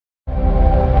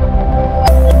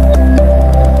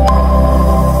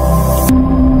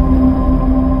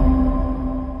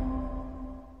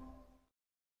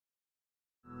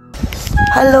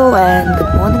Hello and good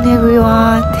morning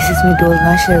everyone. This is me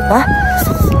Dolma Sherpa.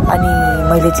 अनि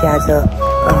मैले चाहिँ आज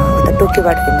उता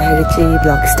टोक्योबाट हिँड्दाखेरि चाहिँ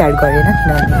ब्लग स्टार्ट गरेन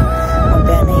किनभने म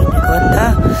बिहानै हिँडेको नि त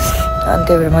अनि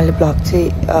त्यही भएर मैले ब्लग चाहिँ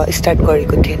स्टार्ट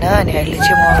गरेको थिएन अनि अहिले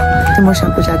चाहिँ म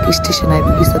साकुजाकी स्टेसन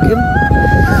आइपुगिसक्यौँ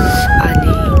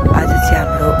अनि आज चाहिँ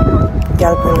हाम्रो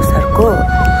ग्याल्पो सरको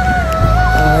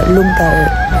लुङटार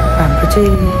हाम्रो चाहिँ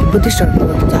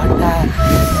बुद्धिस्टहरूको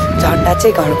झन्डा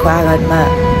चाहिँ घरको आँगनमा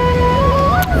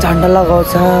झन्डा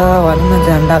लगाउँछ भनौँ न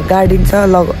झन्डा गाडिन्छ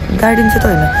त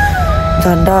होइन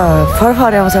झन्डा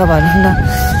फरफर्याउँछ भनौँ न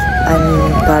अनि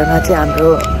घरमा चाहिँ हाम्रो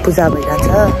पूजा भइरहेछ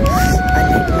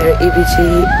अनि मेरो एबी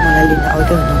चाहिँ मलाई लिन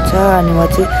आउँदै हुनुहुन्छ अनि म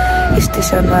चाहिँ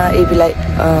स्टेसनमा एबीलाई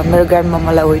मेरो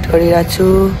ग्रान्डमामालाई वेट गरिरहेको छु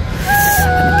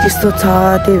अनि त्यस्तो छ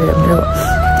त्यही भएर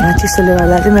मेरो चिसोले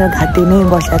गर्दा चाहिँ मेरो घाँटी नै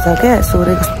बसिरहेको छ क्या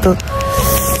स्वरै कस्तो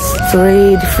स्वरै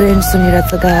डिफ्रेन्ट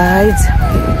सुनिरहेको छ गाइज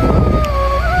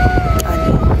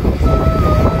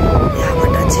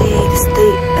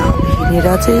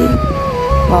हिँडेर चाहिँ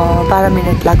 12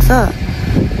 मिनट लाग्छ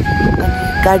अनि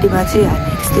गाडीमा चाहिँ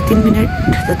हामी त्यस्तै 3 मिनट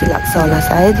जति लाग्छ होला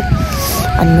सायद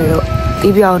अनि मेरो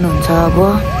एबी आउनुहुन्छ अब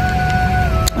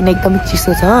अनि एकदमै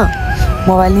चिसो छ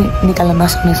मोबाइल निकाल्न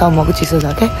नसक्ने सम्मको चिसो छ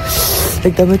क्या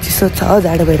एकदमै चिसो छ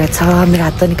जाडो भइरहेको छ मेरो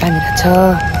हात पनि कामिरहेको छ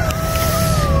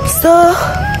सो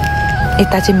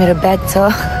यता चाहिँ मेरो ब्याग छ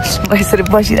म यसरी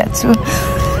बसिरहेको छु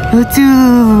यो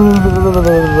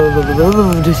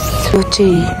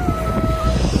चाहिँ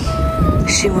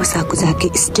साकुजाकी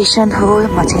स्टेसन हो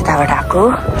म चाहिँ यताबाट आएको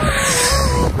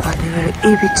अनि मेरो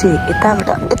एबी चाहिँ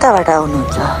यताबाट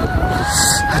आउनुहुन्छ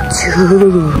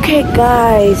ओके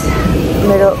गाइज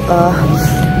मेरो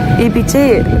एबी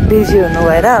चाहिँ बिजी हुनु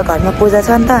भएर घरमा पूजा छ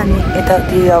नि त अनि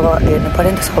यताति अब हेर्नु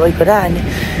पर्यो नि त सबै कुरा अनि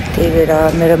त्यही भएर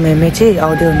मेरो मेमे चाहिँ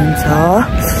आउँदै हुनुहुन्छ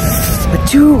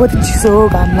कति चिसो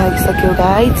घाम लागिसक्यो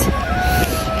गाइज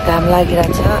घाम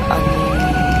लागिरहेछ अनि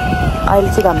अहिले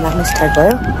चाहिँ घाम लाग्नु स्टार्ट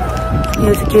भयो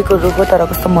यो चाहिँ के को रुख हो तर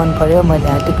कस्तो मन पर्यो मैले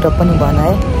यहाँ टिकटक पनि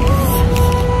बनाएँ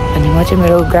अनि म चाहिँ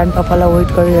मेरो ग्रान्ड पापालाई वेट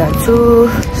गरिरहेको छु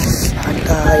अन्त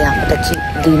यहाँबाट चाहिँ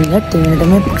 2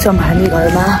 मिनटमै पुग्छौँ हामी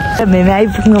घरमा मेमे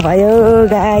आइपुग्नु भयो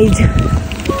गाइज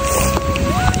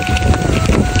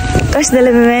कसले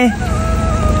मेमे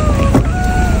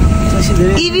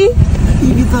इबी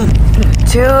त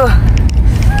छ्यो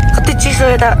कति चिसो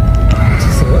यता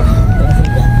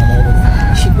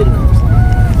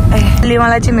ए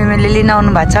मलाई चाहिँ मेमेले लिन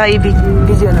आउनु भएको छ एबी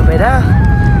बिजी हुनु भएर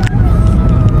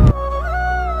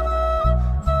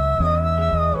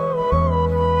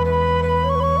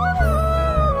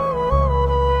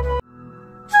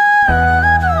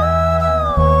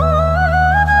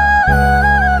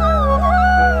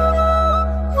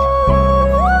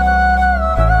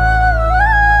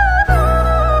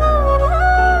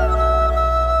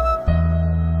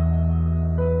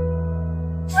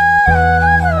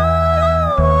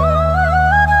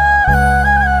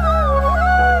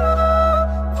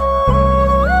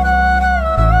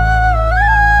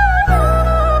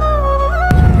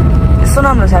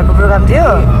हाम्रो सारको प्रोग्राम थियो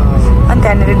अनि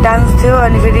त्यहाँनिर डान्स थियो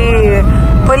अनि फेरि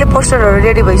पहिले पोस्टरहरू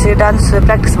रेडी भइसक्यो डान्स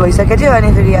प्र्याक्टिस भइसकेको थियो अनि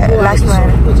फेरि लास्टमा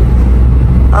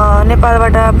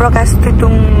नेपालबाट प्रकाश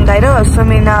तितुङ दाइ र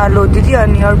समिना लो दिदी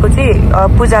अनि अर्को चाहिँ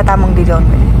पूजा तामाङ दिदी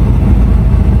आउनुभयो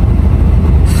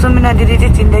समिना दिदी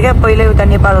चाहिँ चिन्थेँ क्या पहिल्यै उता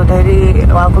नेपाल हुँदाखेरि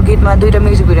उहाँको गीतमा 2टा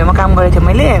म्युजिक भिडियोमा काम गरेको थिएँ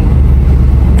मैले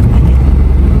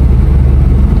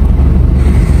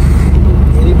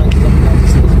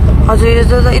हजुर यो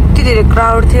त यति धेरै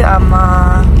क्राउड थियो आमा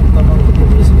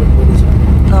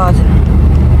हजुर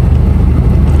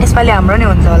यसपालि हाम्रो नै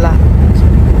हुन्छ होला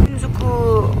सिन्जुको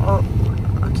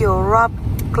के हो रक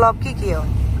क्लब के हो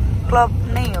क्लब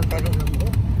नै हो के अरे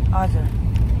हजुर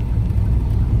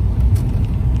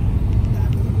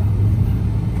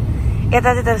यता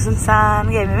चाहिँ तर सुनसान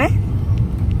के मेमे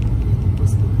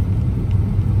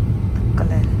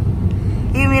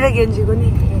यो मेरो गेन्जीको नि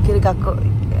के अरे गएको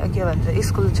के भन्छ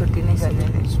स्कुल छुट्टी नै छैन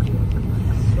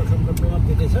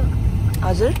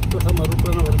हजुर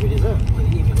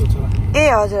ए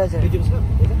हजुर हजुर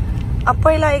अब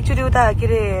पहिला एकचोटि उता के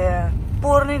अरे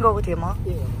पोहोर नै गएको थिएँ म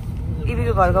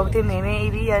इबीको घर गएको थिएँ मेमे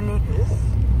इबी अनि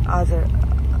हजुर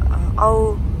औ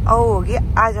हो कि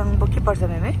आजङ के पर्छ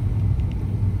मेमे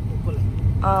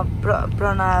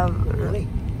प्रणव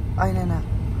होइन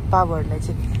बाबुहरूलाई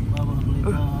चाहिँ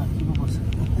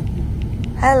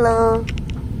हेलो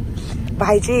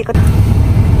भाइ चाहिँ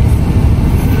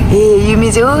ए युमी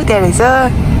चाहिँ हो त्यहाँ रहेछ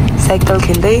साइकल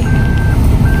खेल्दै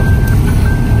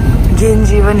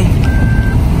गेन्जी पनि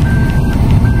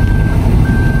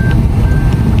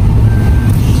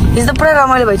यस्तो पुरा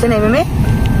रमाइलो भएछ नि मेमे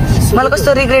मलाई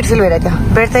कस्तो रिग्रेट फिल भइरहेको थियो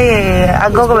पेट चाहिँ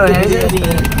गएको भयो भने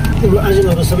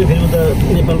आर्जनहरू सबै फेरि उता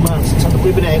नेपालमा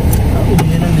कोही पनि आएको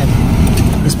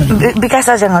विकास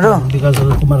आर्जनहरू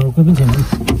कुमारहरू कोही पनि छैन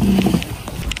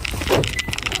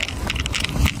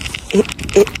ए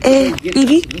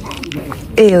टिभी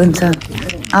ए हुन्छ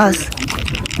हस्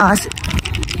हस्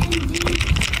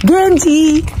गेन्जी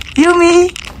युमी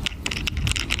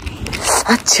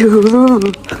अच्छु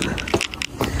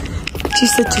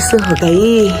चिसो चिसो हो गई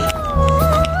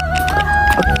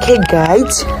okay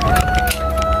guys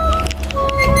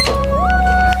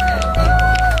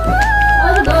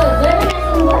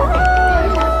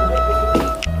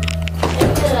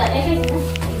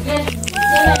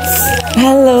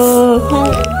hello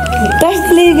That's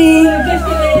Livy.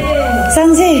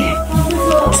 Sanjay,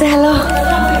 say hello.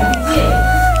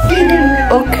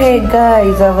 Okay,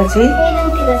 guys, Avaji.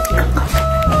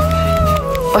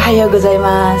 Ohayou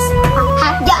gozaimasu.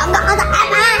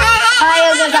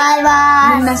 Ohayou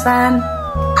gozaimasu. Minasan.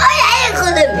 Ohayou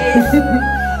gozaimasu.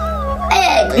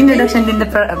 Introduction in the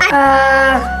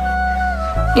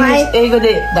English, Eigo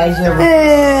de daijoubu.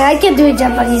 I can do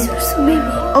Japanese also,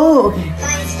 maybe. Oh, okay.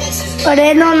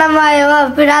 俺の名前は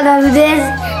プラダムです。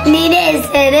2年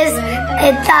生です。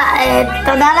7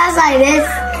歳です。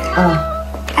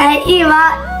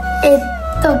今、兄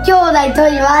弟と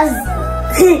言います。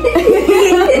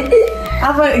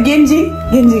Apa Genji?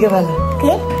 Genji ke mana?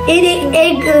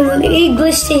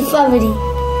 English family.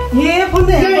 Ye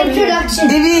punya. Introduction.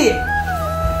 Devi.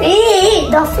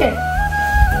 Doctor.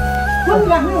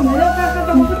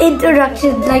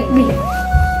 Introduction like me.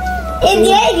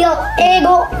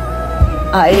 Ego.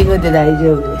 Eigo de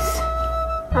daijoubu desu.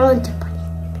 I want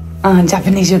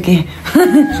Japanese. Japanese okay.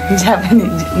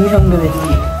 Japanese. Nihongo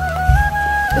desu.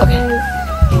 Okay.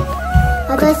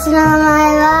 私の名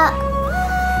前は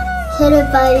シェル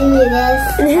パユミで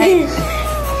す。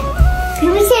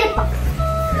ユミシェルパ。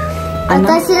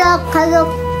私の家族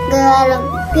が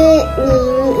6人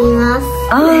います。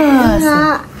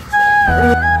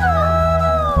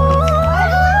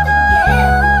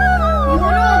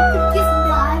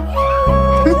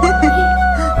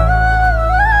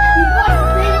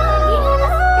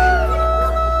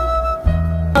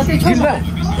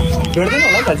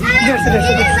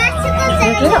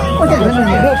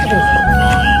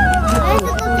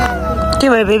के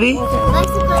भयो बेबी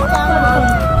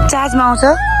चार्जमा आउँछ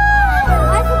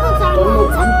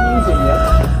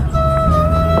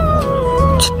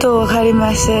छिटो खाली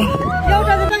मासे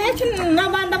एउटा त एकछिन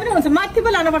नबान्दा पनि हुन्छ माथि पो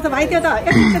लानुपर्छ भाइ त्यो त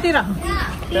एकछिनतिर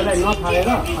त्यसलाई नफालेर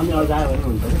अनि अझायो भने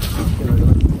हुन्छ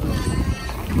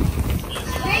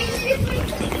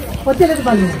कतिले त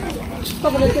बाल्नु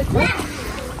तपाईले त्यस्तो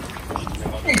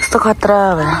यस्तो खतरा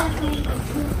भयो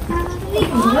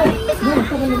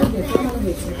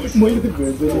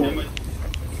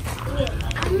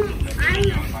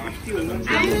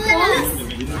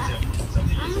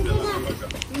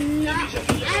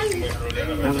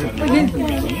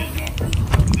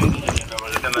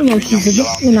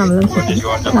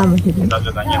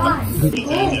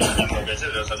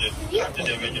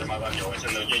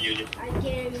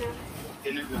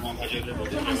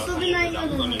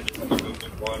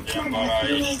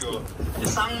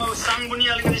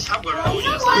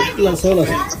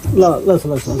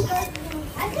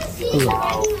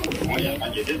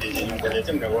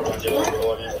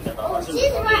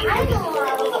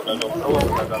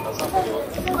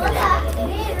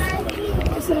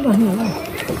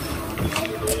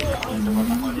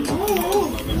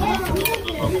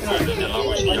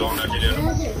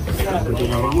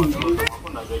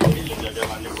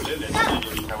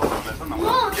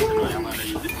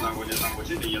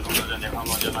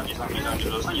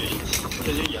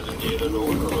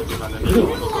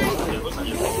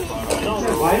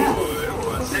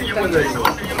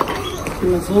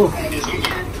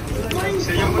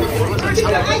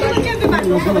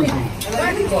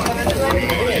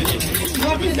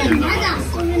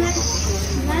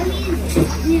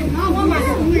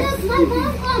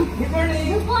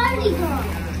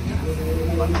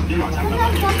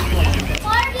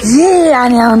ये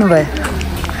आनी आउनु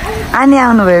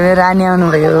भयो मेरो आनी आउनु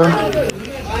भयो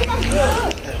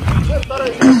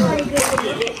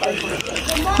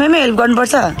मेमे हेल्प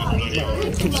गर्नुपर्छ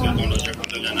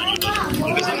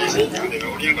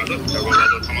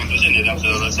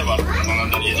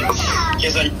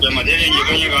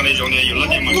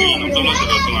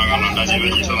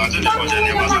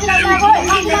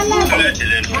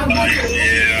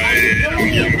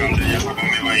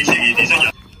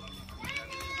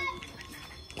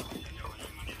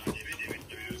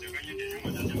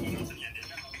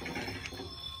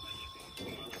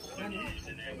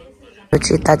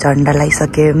यता झन्डा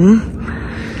लगाइसक्यौँ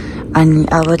अनि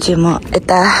अब चाहिँ म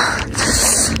यता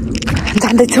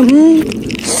जाँदैछौँ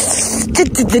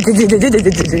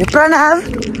प्रणव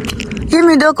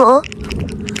युमी डोको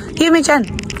युमी चान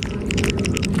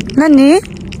नानी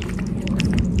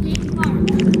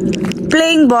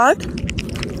playing board.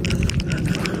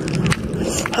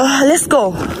 Let's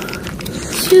go.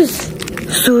 Shoes.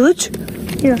 Shoes?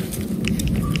 Yeah.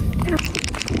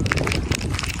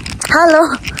 Hello.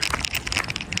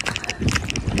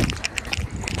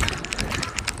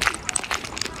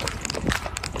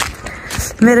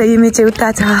 मेरो युमी चाहिँ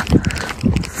उता छ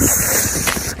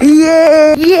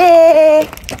ये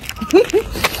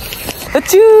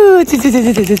Achoo!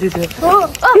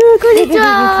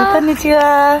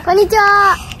 Konnichiwa!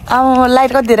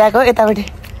 Light got direct.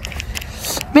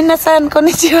 Minasan,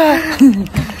 konnichiwa!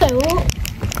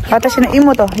 Watashi no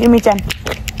imoto, Yumi-chan.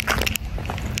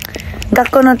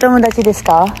 Gakko no tomodachi desu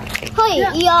ka? Hai,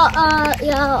 iya,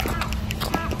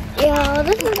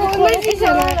私も同じじ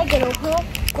ゃないんだけど、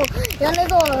屋根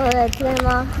道路で釣れ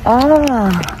ます。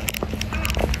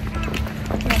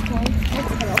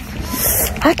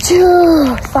あちゅ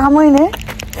ー寒いね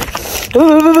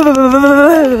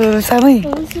寒い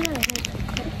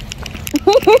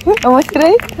面白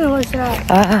いあ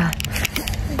あ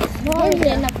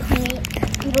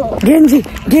源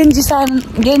氏さん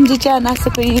源氏ちゃんあそ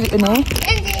こいるね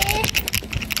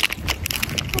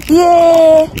イ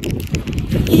エー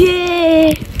イイエ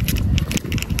ー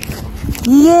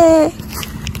イイエー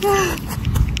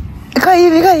イか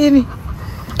ゆみ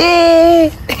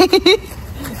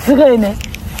すごいね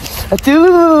あちゅ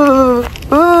ー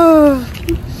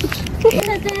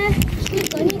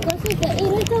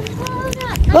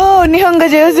おー日本語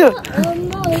上手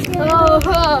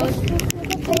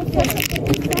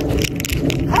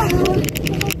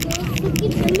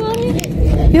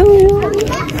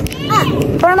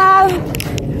プラナー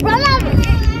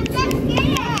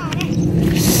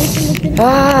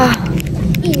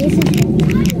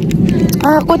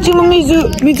こっちも水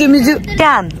ち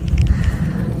ゃん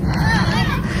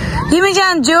ゆみち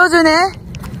ゃん上手ね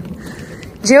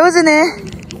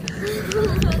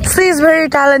She is very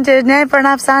talented ねプラ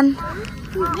ナーさん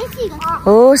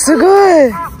おーすごい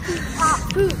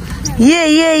イエ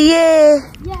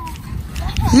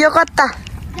ーよかった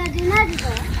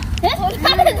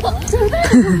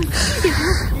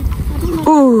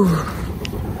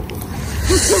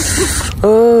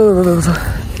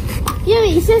ユ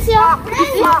ミ一緒しよう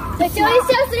一緒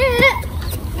する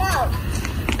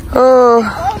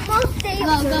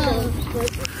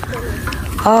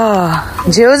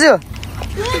上手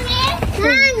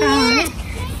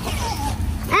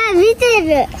見て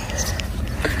る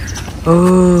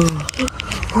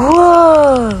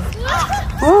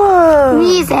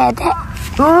見せて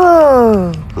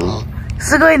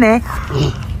すごいね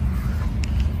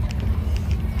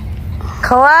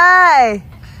かわいい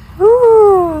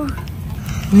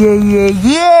イエ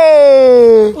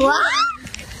イ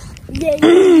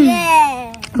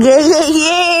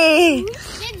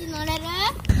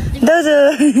どうぞ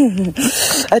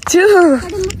あちゅー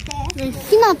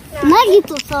ひななぎ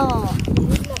とさ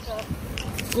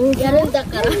やるんだ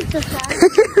からどうした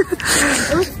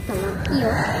のいいよ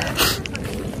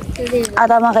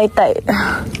頭が痛い大丈夫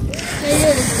で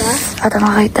すか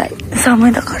頭が痛い寒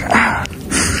いだから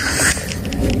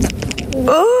おー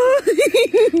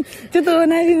ちょっと同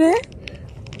じね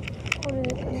同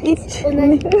じ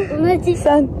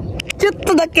3ちょっ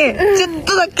とだけ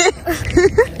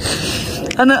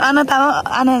あな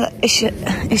たも一緒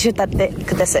立って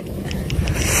ください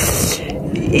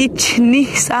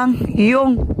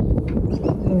12345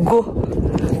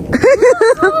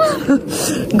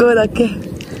 5だけで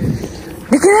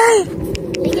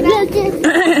きないパ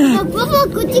パ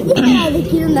こっち来たらで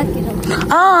きるんだけど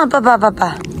ああパパ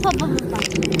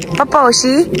惜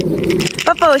しい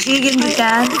元気ち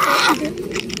ゃん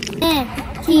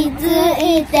気づい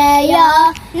てよ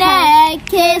ねえ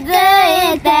気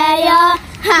づいてよ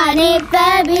ハニー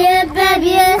ベビ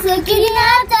ー好きにな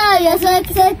っちゃうよ好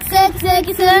きスミベ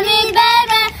イベ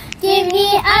ー君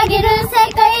あげる世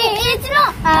界一の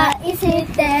愛し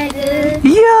てる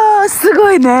いやーす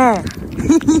ごいね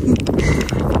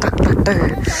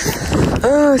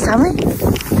寒い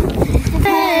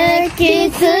気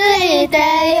づいてよ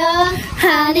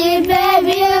ハニーベ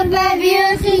ビー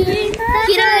好き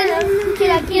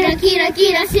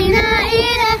キラしないで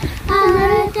あ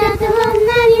なたと何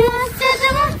をして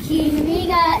ても君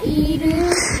がいる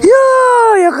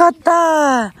よかっ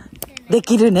たで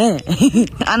きるね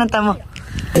あなたも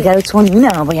Tinggal Sony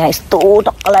na apa ya itu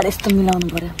tak kelar itu Milano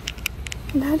pada.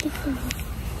 Nanti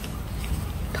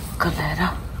tak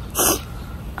kelar.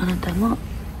 あなたも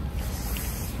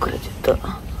これちょっ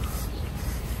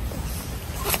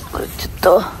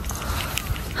とは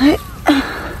い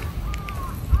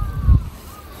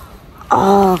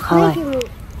ああかわいい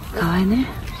かわいいね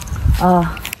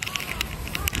あ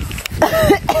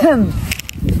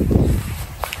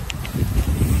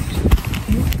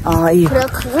ああいいよ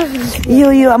いい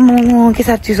よいいよもう今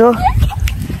朝中そう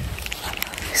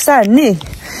3、2、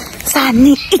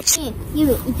1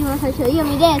指一番最初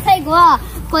指で最後は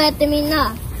こうやってみん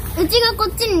なうちがこ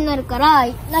っちになるから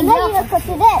何がこっち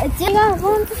でうちが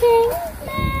モントシン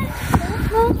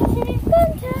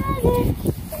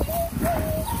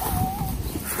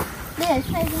で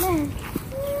最後ね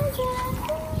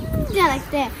じゃなく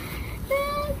て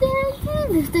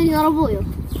で2人並ぼうよ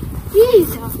いい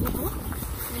じゃん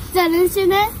じゃあ練習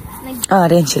ねああ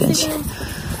練習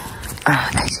ああ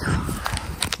大丈夫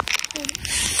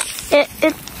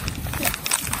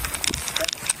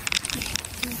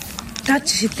タッ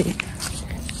チして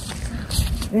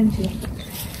練習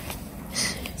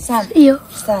3、いいよ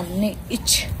3、2、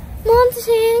1モント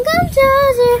シンガンチャ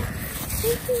ージ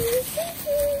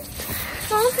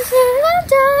モントシンガン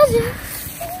チャージ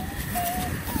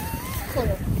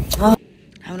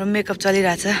हाम्रो मेकअप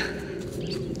चलिरहेछ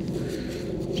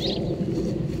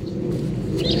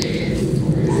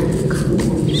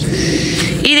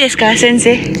いいですか先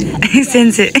生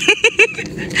先生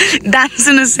ダン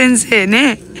スの先生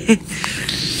ね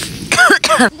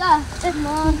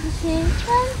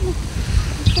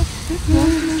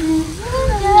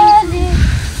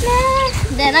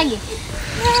で何で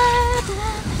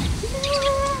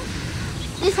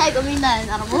最後みんなで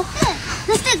並ぼう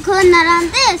そしてこう並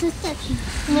んでそして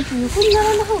もっと横に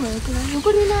並んだ方がよくない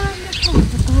横に並んだ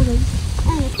方がいい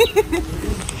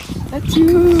あちゅ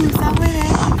ー寒い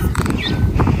ね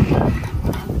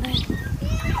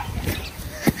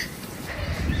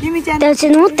ゆみちゃんでうち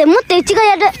持ってうちが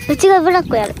やるうちがブラッ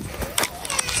クやる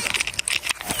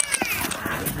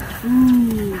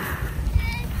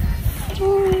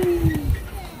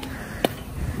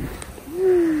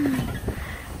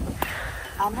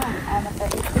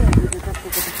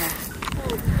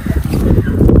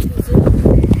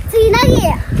次ナギ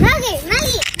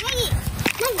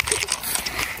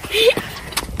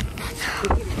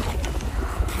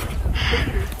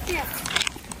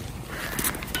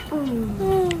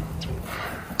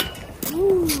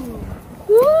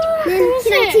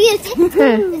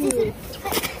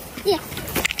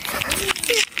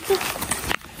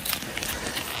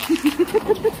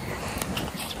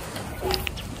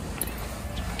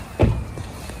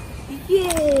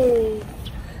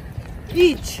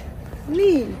1、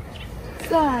2、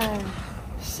3、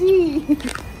4、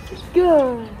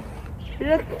5、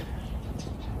6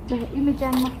ゆみちゃ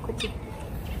んもこっち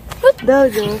どう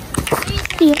ぞ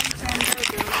いいよ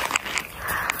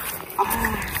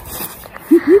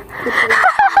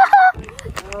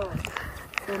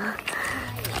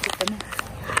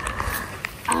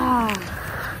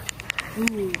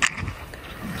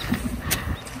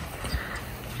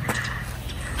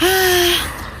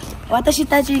私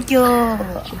たち今日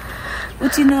う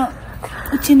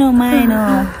ちの前の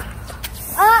あ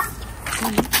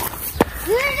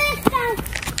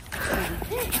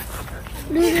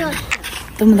ルール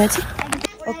友達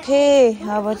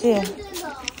OK あばち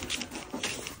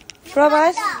プロ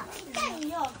バス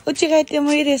うちが行って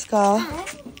もいいですか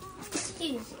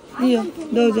いいよ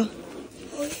どうぞ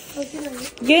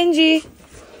ゲンジ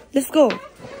Let's go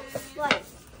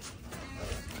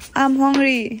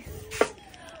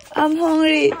I'm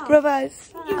hungry Probas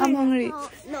I'm hungry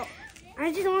No,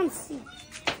 I just want to see.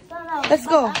 Let's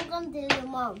go I'm going to tell your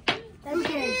mom.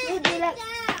 Okay. You do that.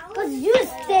 Cause you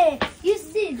stay. You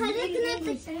sit.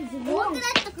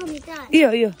 いい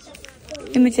よいいよ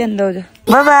ゆみちゃんどうぞ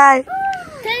バイバイ Thank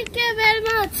you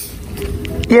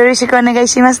very much. よろしくお願い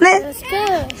しますね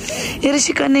Let's go. よろ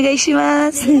しくお願いし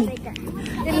ます見て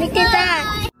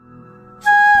た。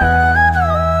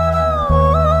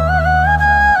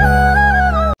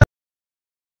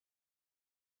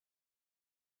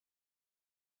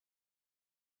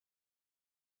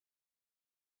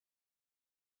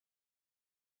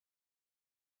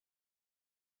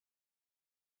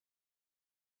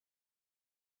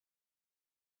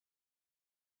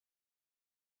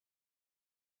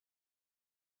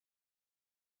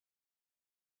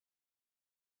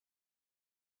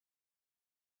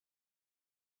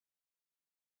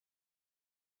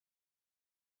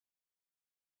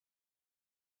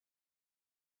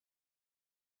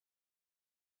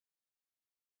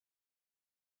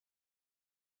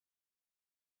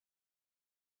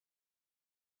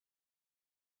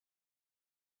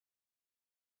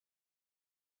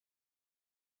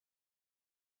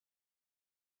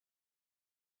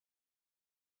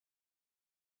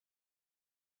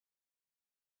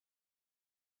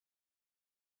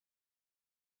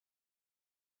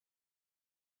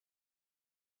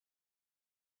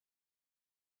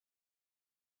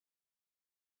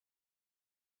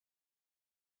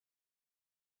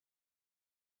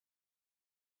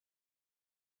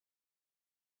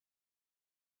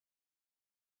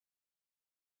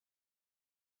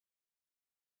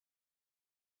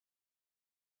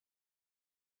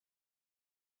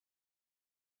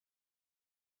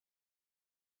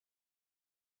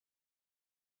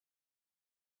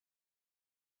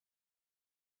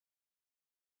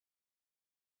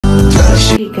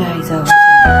Hey guys,